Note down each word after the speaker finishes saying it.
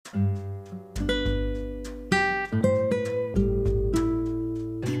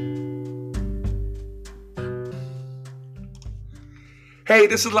Hey,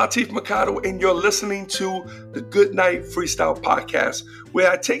 this is Latif Mercado, and you're listening to the Good Night Freestyle Podcast,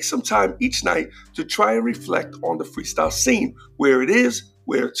 where I take some time each night to try and reflect on the freestyle scene, where it is,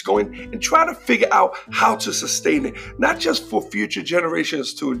 where it's going, and try to figure out how to sustain it, not just for future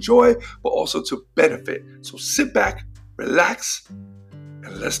generations to enjoy, but also to benefit. So sit back, relax,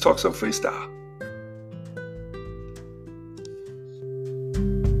 and let's talk some freestyle.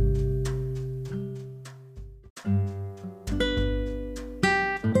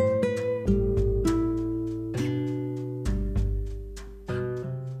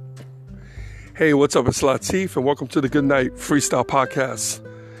 Hey, what's up? It's Latif, and welcome to the Good Night Freestyle Podcast.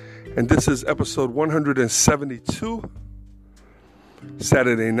 And this is episode 172.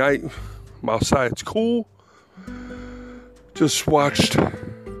 Saturday night. I'm outside. It's cool. Just watched a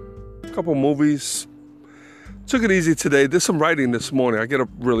couple movies. Took it easy today. Did some writing this morning. I get up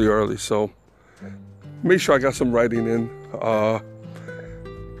really early, so make sure I got some writing in. I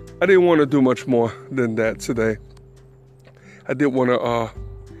didn't want to do much more than that today. I did want to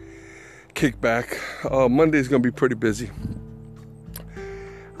kick back. Monday's gonna be pretty busy.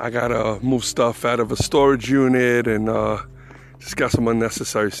 I gotta move stuff out of a storage unit and just got some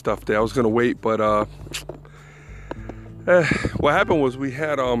unnecessary stuff there. I was gonna wait, but what happened was we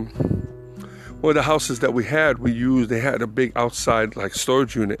had one of the houses that we used, they had a big outside like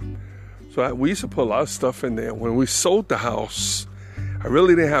storage unit. So we used to put a lot of stuff in there. When we sold the house, I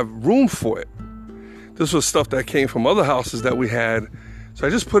really didn't have room for it. This was stuff that came from other houses that we had. So I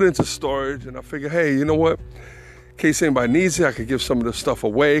just put it into storage, and I figured, hey, you know what? In case anybody needs it, I could give some of the stuff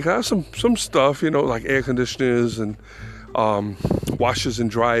away. I have some stuff, like air conditioners and washers and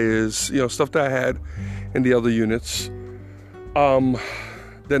dryers, stuff that I had in the other units. Then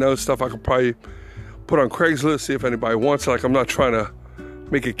other stuff I could probably put on Craigslist, see if anybody wants it. Like, I'm not trying to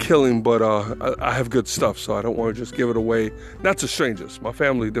make a killing, but I have good stuff, so I don't want to just give it away. Not to strangers. My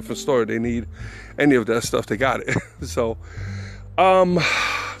family, different story. They need any of that stuff, they got it. So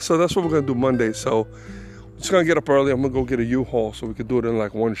that's what we're going to do Monday. So I'm just going to get up early. I'm going to go get a U-Haul so we can do it in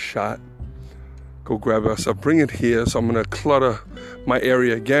like one shot. Go grab it. So bring it here. So I'm going to clutter my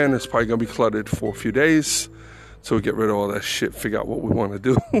area again. It's probably going to be cluttered for a few days. So we get rid of all that shit, figure out what we want to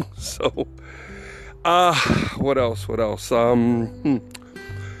do. So, what else?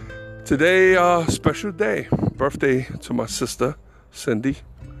 Today, special day. Birthday to my sister, Cindy.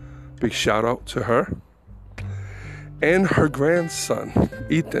 Big shout out to her. And her grandson,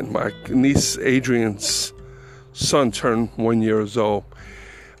 Ethan, my niece Adrian's son, turned 1 year old.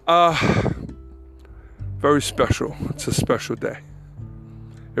 Very special. It's a special day.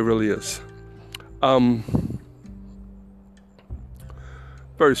 It really is.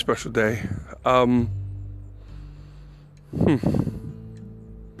 Very special day.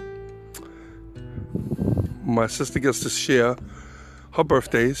 My sister gets to share her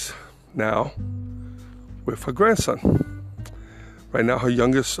birthdays now with her grandson. Right now, her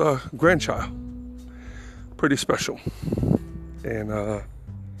youngest grandchild. Pretty special. And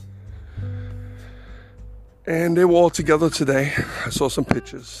they were all together today. I saw some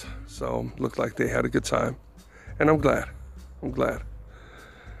pictures. So, looked like they had a good time. And I'm glad.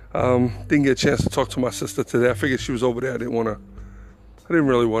 Didn't get a chance to talk to my sister today. I figured she was over there. I didn't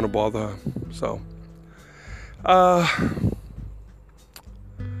really want to bother her. So, I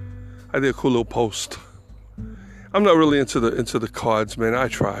did a cool little post. I'm not really into the cards, man. I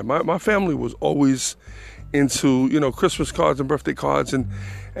try. My family was always into, Christmas cards and birthday cards, and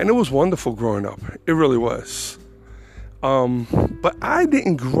it was wonderful growing up. It really was. But I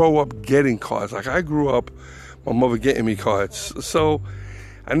didn't grow up getting cards. Like, I grew up, my mother getting me cards. So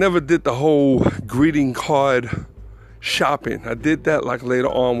I never did the whole greeting card shopping. I did that like later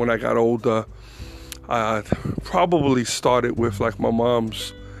on when I got older. I probably started with like my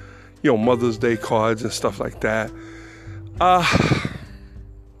mom's Mother's Day cards and stuff like that.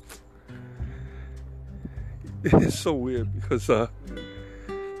 It's so weird because it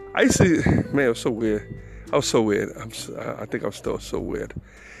was so weird. I was so weird. I think I'm still so weird.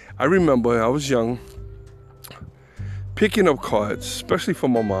 I remember I was young, picking up cards, especially for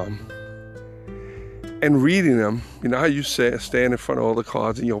my mom, and reading them. You know how you stand in front of all the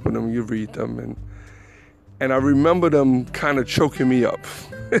cards and you open them and you read them, and I remember them kind of choking me up.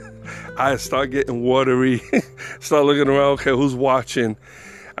 I start getting watery, start looking around, okay, who's watching?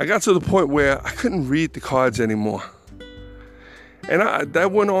 I got to the point where I couldn't read the cards anymore. And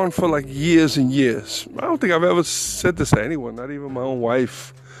that went on for like years and years. I don't think I've ever said this to anyone, not even my own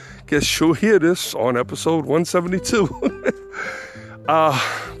wife. Guess she'll hear this on episode 172.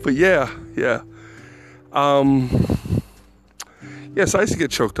 But yeah. Yes, I used to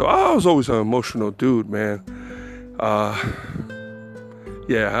get choked up. I was always an emotional dude, man.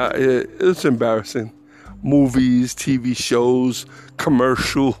 Yeah, it's embarrassing. Movies, TV shows,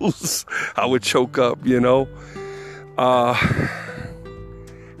 commercials. I would choke up, you know. I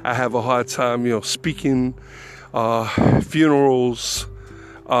have a hard time, you know, speaking, funerals.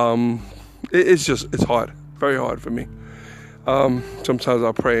 It's hard, very hard for me. Sometimes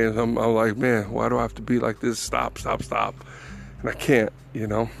I pray and I'm like, man, why do I have to be like this? Stop. And I can't, you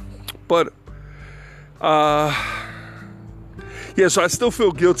know. But, yeah, so I still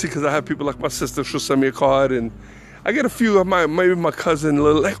feel guilty because I have people like my sister, she'll send me a card, and I get a few of maybe my cousin,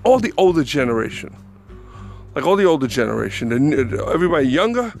 like all the older generation. And everybody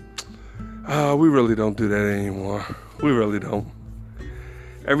younger, we really don't do that anymore. We really don't.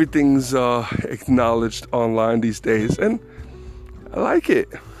 Everything's acknowledged online these days, and I like it.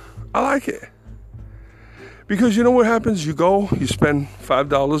 Because you know what happens? You go, you spend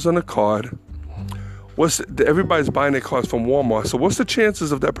 $5 on a card. Everybody's buying their cards from Walmart, so what's the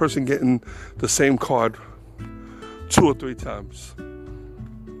chances of that person getting the same card 2 or 3 times?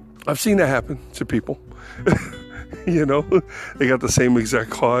 I've seen that happen to people. You know, they got the same exact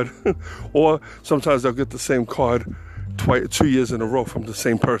card. Or sometimes they'll get the same card 2 years in a row from the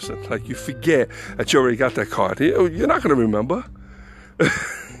same person. Like, you forget that you already got that card. You're not going to remember.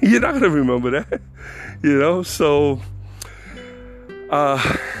 You're not going to remember that. You know, so...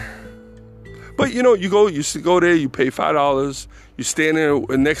 But, you know, you go there, you pay $5, you stand there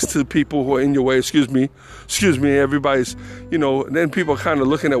next to people who are in your way, excuse me, everybody's, you know, and then people are kind of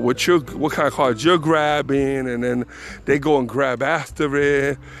looking at what kind of cards you're grabbing, and then they go and grab after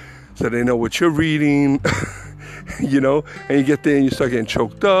it, so they know what you're reading, you know, and you get there and you start getting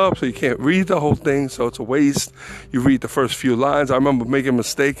choked up, so you can't read the whole thing, so it's a waste. You read the first few lines. I remember making a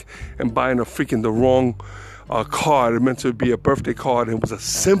mistake and buying the wrong card. It meant to be a birthday card, and it was a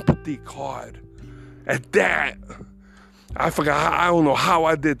sympathy card. At that, I forgot. I don't know how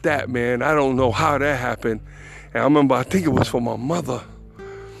I did that, man. I don't know how that happened. And I remember, I think it was for my mother.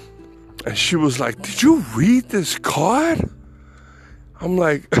 And she was like, "Did you read this card?" I'm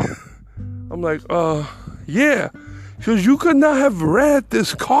like, yeah. She goes, "You could not have read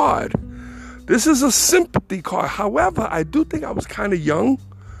this card. This is a sympathy card." However, I do think I was kind of young.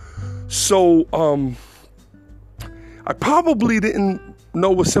 So, I probably didn't know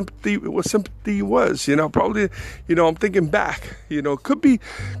what sympathy was, you know. Probably, you know, I'm thinking back, you know, could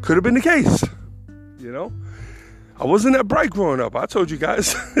have been the case, you know. I wasn't that bright growing up, I told you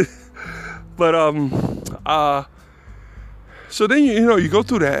guys. But so then you know, you go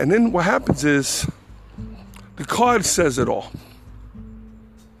through that, and then what happens is the card says it all,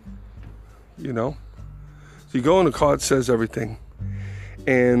 you know. So you go and the card says everything,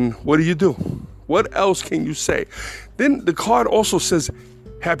 and what do? What else can you say? Then the card also says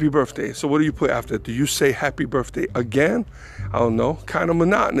happy birthday. So what do you put after it? Do you say happy birthday again? I don't know. Kind of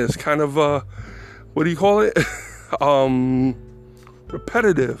monotonous. Kind of, what do you call it?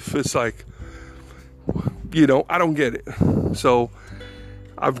 Repetitive. It's like, you know, I don't get it. So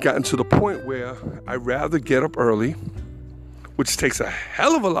I've gotten to the point where I'd rather get up early, which takes a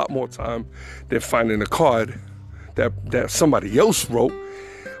hell of a lot more time than finding a card that somebody else wrote.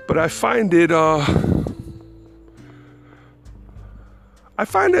 But I find it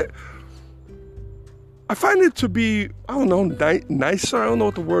to be, I don't know, nicer. I don't know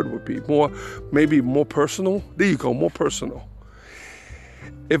what the word would be. Maybe more personal. There you go, more personal.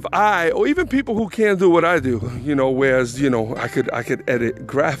 If or even people who can't do what I do, you know, whereas, you know, I could edit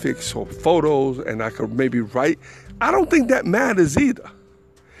graphics or photos, and I could maybe write. I don't think that matters either.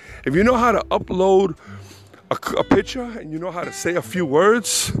 If you know how to upload a picture and you know how to say a few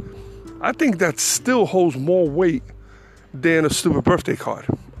words, I think that still holds more weight than a stupid birthday card,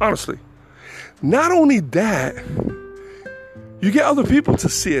 honestly. Not only that, you get other people to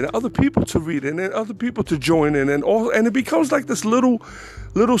see it, other people to read it, and other people to join in, and it becomes like this little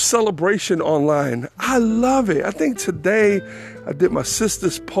celebration online. I love it. I think today I did my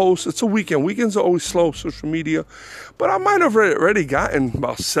sister's post. It's a weekend. Weekends are always slow, social media, but I might have already gotten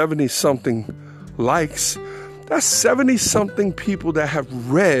about 70-something likes. That's 70-something people that have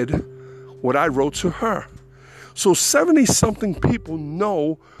read what I wrote to her. So 70-something people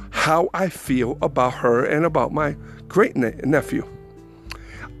know how I feel about her and about my great nephew.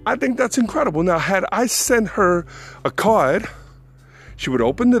 I think that's incredible. Now, had I sent her a card, she would have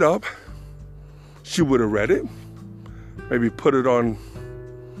opened it up, she would have read it, maybe put it on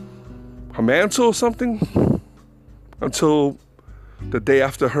her mantle or something until the day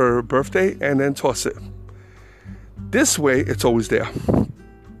after her birthday, and then toss it. This way, it's always there.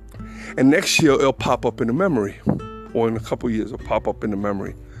 And next year, it'll pop up in the memory. Or in a couple years, it'll pop up in the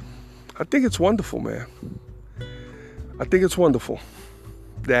memory. I think it's wonderful, man. I think it's wonderful.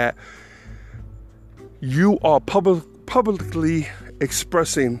 that you are publicly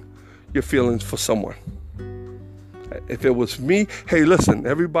expressing your feelings for someone. If it was me, hey, listen,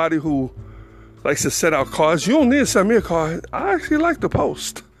 everybody who likes to set out cards, you don't need to send me a card. I actually like to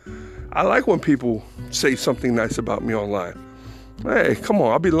post. I like when people say something nice about me online. Hey, come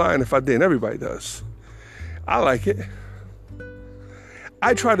on, I'll be lying if I didn't. Everybody does. I like it.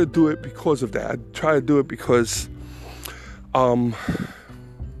 I try to do it because of that. I try to do it because, I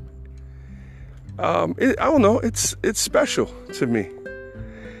don't know, it's special to me.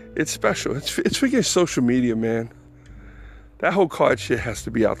 It's special. It's freaking social media, man. That whole card shit has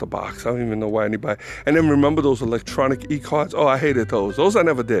to be out the box. I don't even know why anybody. And then remember those electronic e-cards? Oh, I hated those. Those I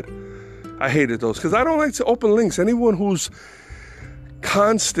never did. I hated those because I don't like to open links. Anyone who's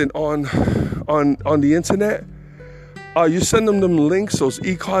constant on the internet, you send them links, those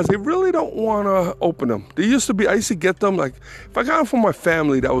e-cards, they really don't want to open them. I used to get them, like, if I got them from my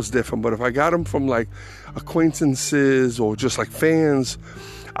family, that was different. But if I got them from, like, acquaintances or just, like, fans,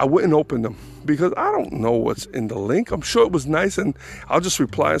 I wouldn't open them because I don't know what's in the link. I'm sure it was nice, and I'll just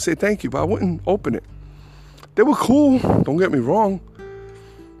reply and say thank you, but I wouldn't open it. They were cool, don't get me wrong,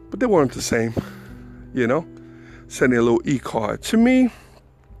 but they weren't the same, you know? Sending a little e-card. To me,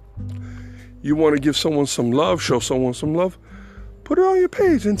 you want to give someone some love, show someone some love, put it on your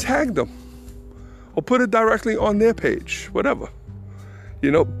page and tag them. Or put it directly on their page, whatever.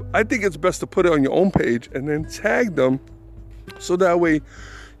 You know, I think it's best to put it on your own page and then tag them so that way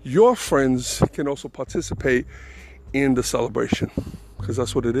your friends can also participate in the celebration. Because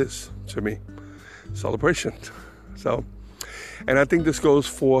that's what it is to me. Celebration. So, and I think this goes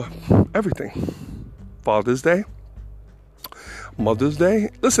for everything. Father's Day. Mother's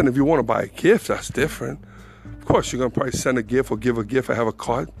Day. Listen, if you want to buy a gift, that's different. Of course, you're going to probably send a gift or give a gift or have a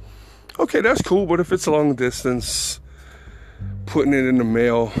card. Okay, that's cool. But if it's a long distance, putting it in the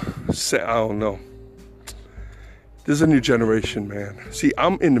mail, I don't know. There's a new generation, man. See,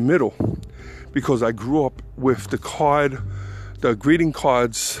 I'm in the middle because I grew up with the greeting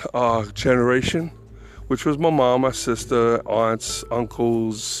cards generation, which was my mom, my sister, aunts,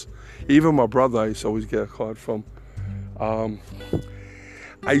 uncles, even my brother I used to always get a card from.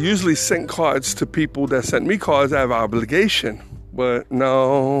 I usually sent cards to people that sent me cards out of obligation, but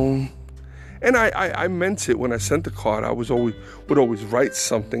no. And I meant it when I sent the card. I would always write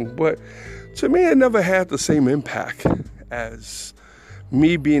something, but to me, it never had the same impact as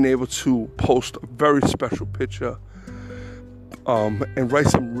me being able to post a very special picture and write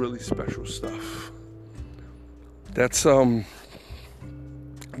some really special stuff. That's that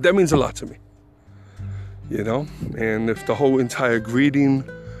means a lot to me, you know. And if the whole entire greeting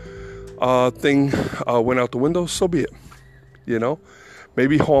thing went out the window, so be it, you know.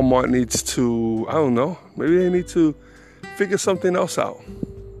 Maybe Hallmark needs to, I don't know, maybe they need to figure something else out.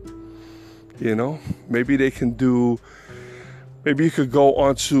 You know, maybe you could go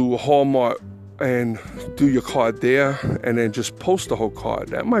onto Hallmark and do your card there and then just post the whole card.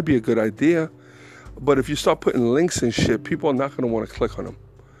 That might be a good idea. But if you start putting links and shit, people are not going to want to click on them.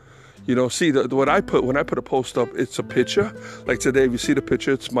 You know, see, when I put a post up, it's a picture. Like today, if you see the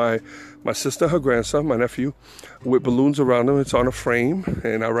picture, it's my sister, her grandson, my nephew, with balloons around him. It's on a frame,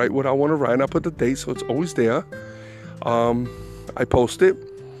 and I write what I want to write, and I put the date, so it's always there. I post it,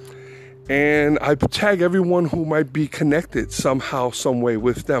 and I tag everyone who might be connected somehow, some way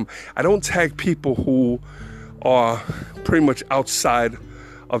with them. I don't tag people who are pretty much outside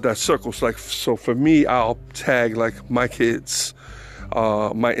of that circle. So for me, I'll tag like my kids,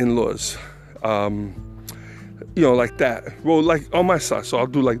 my in-laws, you know, like that. Well, like on my side, so I'll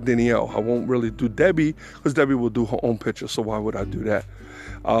do like Danielle. I won't really do Debbie because Debbie will do her own picture, so why would I do that?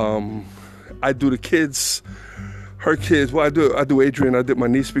 I do the kids, her kids. Well, I do Adrian. I did my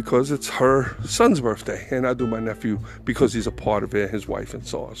niece because it's her son's birthday, and I do my nephew because he's a part of it, his wife and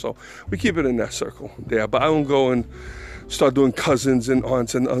so on. So we keep it in that circle there. But I don't go and start doing cousins and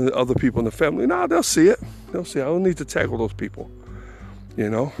aunts and other people in the family. Nah, they'll see it. They'll see it. I don't need to tag all those people. You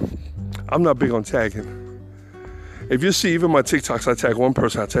know, I'm not big on tagging. If you see even my TikToks, I tag one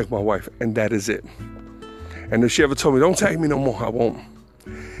person, I tag my wife, and that is it. And if she ever told me, don't tag me no more, I won't.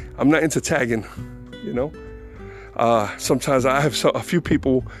 I'm not into tagging, you know. Sometimes I have a few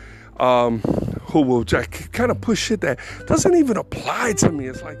people who will kind of push shit that doesn't even apply to me.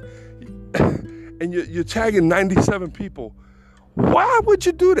 It's like, and you're tagging 97 people. Why would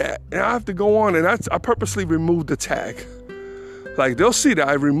you do that? And I have to go on, and I purposely removed the tag. Like, they'll see that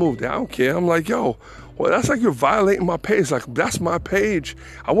I removed it. I don't care. I'm like, yo, well, that's like you're violating my page. Like, that's my page.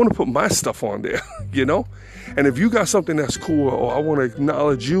 I want to put my stuff on there, you know? And if you got something that's cool or I want to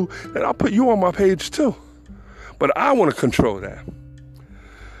acknowledge you, then I'll put you on my page too. But I want to control that.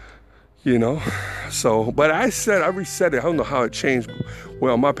 you know. So, but I reset it. I don't know how it changed.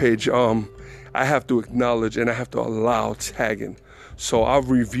 Well, on my page, I have to acknowledge and I have to allow tagging. So I'll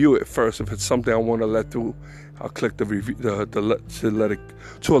review it first. If it's something I want to let through, I'll click the review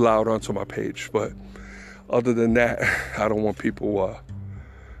to allow it onto my page. But other than that, I don't want people,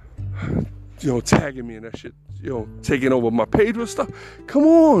 tagging me and that shit, taking over my page with stuff. Come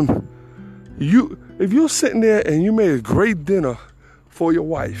on, if you're sitting there and you made a great dinner for your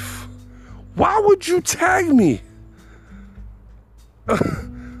wife, why would you tag me?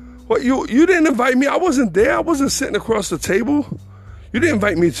 What, you didn't invite me? I wasn't there. I wasn't sitting across the table. You didn't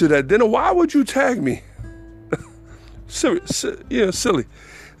invite me to that dinner. Why would you tag me? Silly.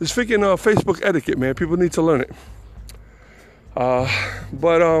 It's freaking Facebook etiquette, man. People need to learn it.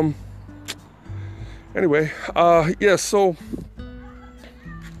 Anyway, so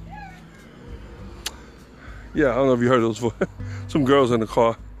I don't know if you heard those some girls in the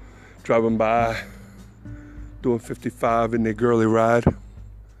car driving by doing 55 in their girly ride.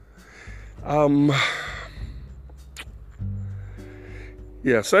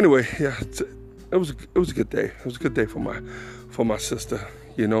 So anyway, it was a good day. It was a good day for my sister,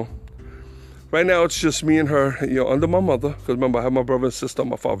 Right now it's just me and her, under my mother, because remember I have my brother and sister on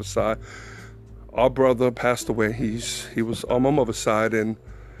my father's side. Our brother passed away. He was on my mother's side, and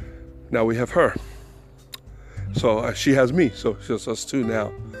now we have her. So she has me, so it's just us two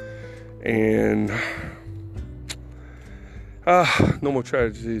now. And no more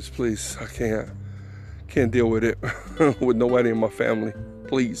tragedies, please. I can't deal with it with nobody in my family,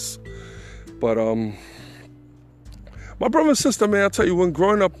 please. But my brother and sister, man, I'll tell you, when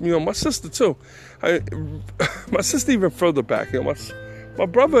growing up, my sister too. My sister even further back. My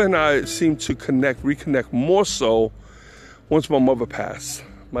brother and I seemed to reconnect more so once my mother passed.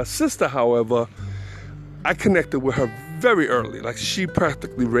 My sister, however, I connected with her very early. Like, she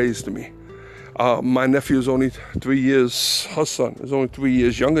practically raised me. My nephew is only 3 years, her son is only 3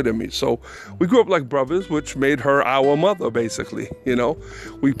 years younger than me. So we grew up like brothers, which made her our mother, basically.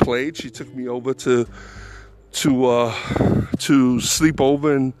 We played. She took me over to sleep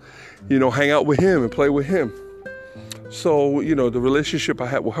over and, hang out with him and play with him. So, the relationship I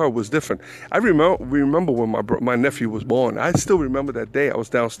had with her was different. I remember when my nephew was born. I still remember that day. I was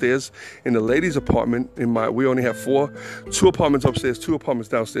downstairs in the ladies' apartment. We only have 2 apartments upstairs, 2 apartments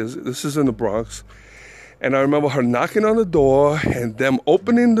downstairs. This is in the Bronx. And I remember her knocking on the door and them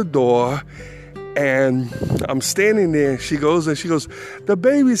opening the door. And I'm standing there, and she goes, "The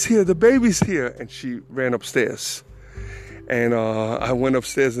baby's here, the baby's here." And she ran upstairs. And I went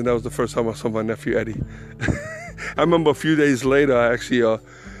upstairs, and that was the first time I saw my nephew, Eddie. I remember a few days later, I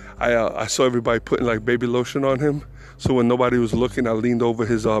saw everybody putting like baby lotion on him. So when nobody was looking, I leaned over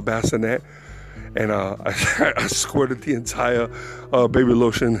his bassinet and I squirted the entire baby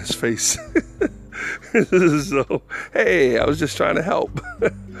lotion in his face. So, hey, I was just trying to help.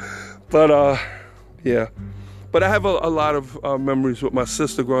 But I have a lot of memories with my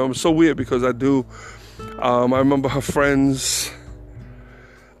sister growing up. It's so weird because I do. I remember her friends.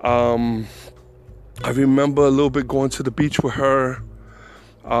 I remember a little bit going to the beach with her.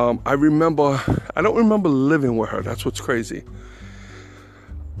 I don't remember living with her. That's what's crazy.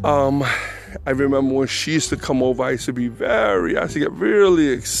 I remember when she used to come over, I used to get really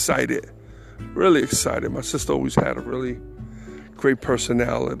excited. Really excited. My sister always had a really great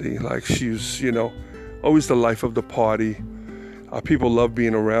personality. Like, she was, always the life of the party. People loved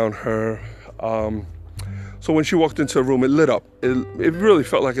being around her. So when she walked into a room, it lit up. It really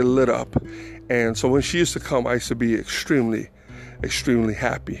felt like it lit up. And so when she used to come, I used to be extremely, extremely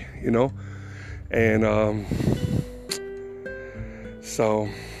happy, And so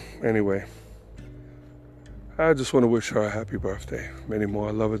anyway, I just want to wish her a happy birthday. Many more.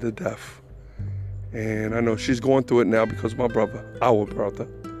 I love her to death. And I know she's going through it now because of our brother.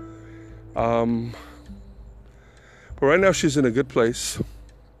 But right now she's in a good place.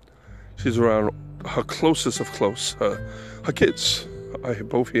 She's around her closest of close. Her kids are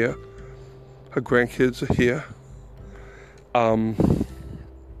both here. Her grandkids are here.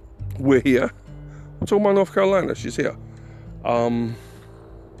 We're here. I'm talking about North Carolina. She's here. And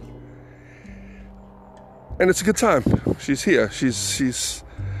it's a good time. She's here. She's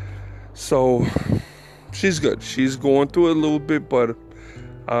good. She's going through it a little bit, but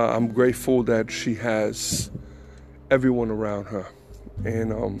I'm grateful that she has everyone around her.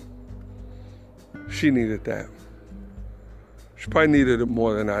 And she needed that. She probably needed it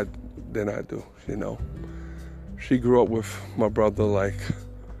more than I do, She grew up with my brother like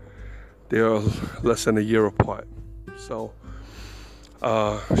they're less than a year apart. So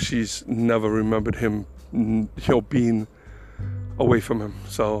she's never remembered him, being away from him.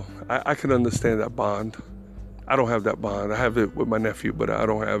 So I can understand that bond. I don't have that bond. I have it with my nephew, but I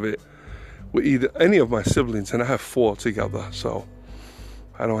don't have it with any of my siblings, and I have 4 together. So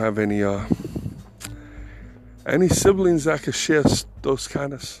I don't have any siblings I could share those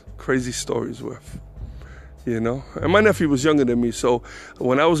kind of crazy stories with, you know. And my nephew was younger than me, so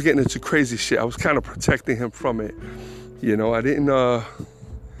when I was getting into crazy shit, I was kind of protecting him from it, you know. I didn't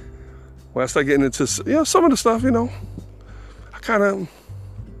when I started getting into, you know, some of the stuff, you know, I kind of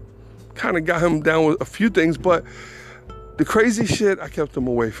got him down with a few things, but the crazy shit I kept him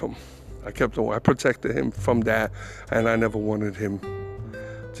away from. I protected him from that, and I never wanted him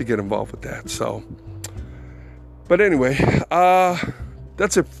to get involved with that. So, but anyway,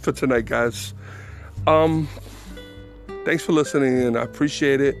 that's it for tonight, guys. Thanks for listening, and I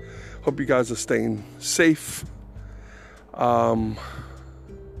appreciate it. Hope you guys are staying safe. It's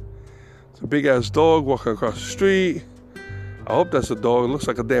a big ass dog walking across the street. I hope that's a dog. It looks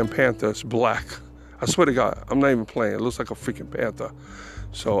like a damn panther. It's black. I swear to God, I'm not even playing. It looks like a freaking panther.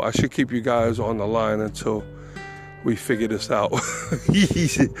 So I should keep you guys on the line until we figure this out.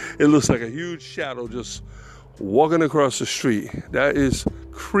 It looks like a huge shadow just walking across the street. That is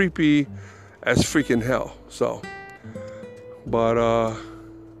creepy as freaking hell. So, but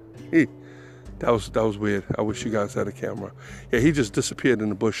that was weird. I wish you guys had a camera. Yeah, he just disappeared in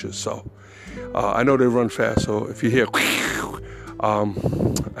the bushes. So I know they run fast. So if you hear,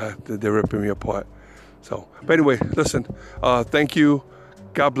 they're ripping me apart. So, but anyway, listen. Thank you.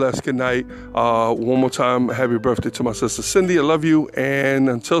 God bless. Good night. One more time, happy birthday to my sister Cindy. I love you. And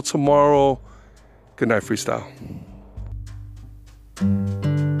until tomorrow, good night, freestyle.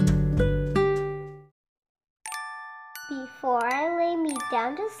 Before I lay me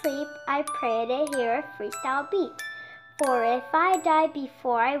down to sleep, I pray to hear a freestyle beat. For if I die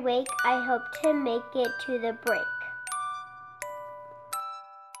before I wake, I hope to make it to the break.